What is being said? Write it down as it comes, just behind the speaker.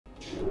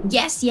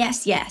Yes,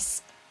 yes,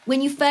 yes.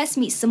 When you first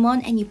meet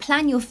someone and you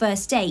plan your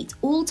first date,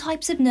 all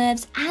types of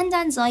nerves and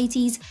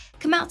anxieties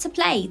come out to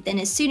play. Then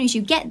as soon as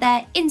you get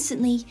there,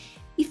 instantly,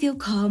 you feel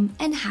calm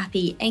and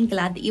happy and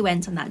glad that you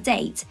went on that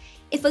date.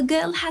 If a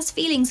girl has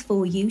feelings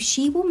for you,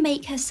 she will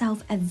make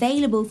herself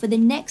available for the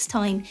next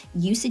time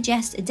you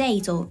suggest a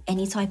date or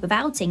any type of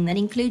outing that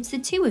includes the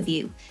two of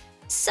you.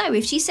 So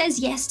if she says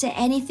yes to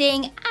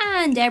anything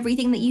and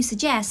everything that you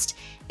suggest,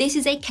 this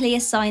is a clear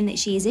sign that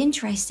she is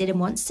interested and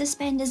wants to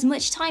spend as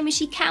much time as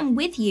she can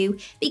with you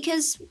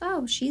because,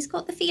 well, she's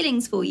got the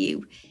feelings for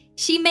you.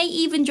 She may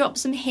even drop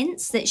some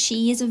hints that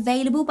she is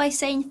available by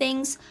saying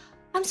things,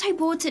 "I'm so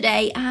bored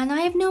today and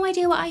I have no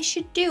idea what I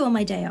should do on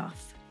my day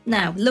off."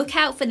 Now, look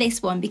out for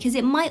this one because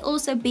it might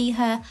also be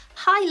her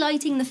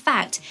highlighting the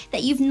fact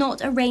that you've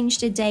not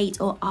arranged a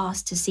date or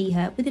asked to see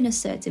her within a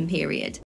certain period.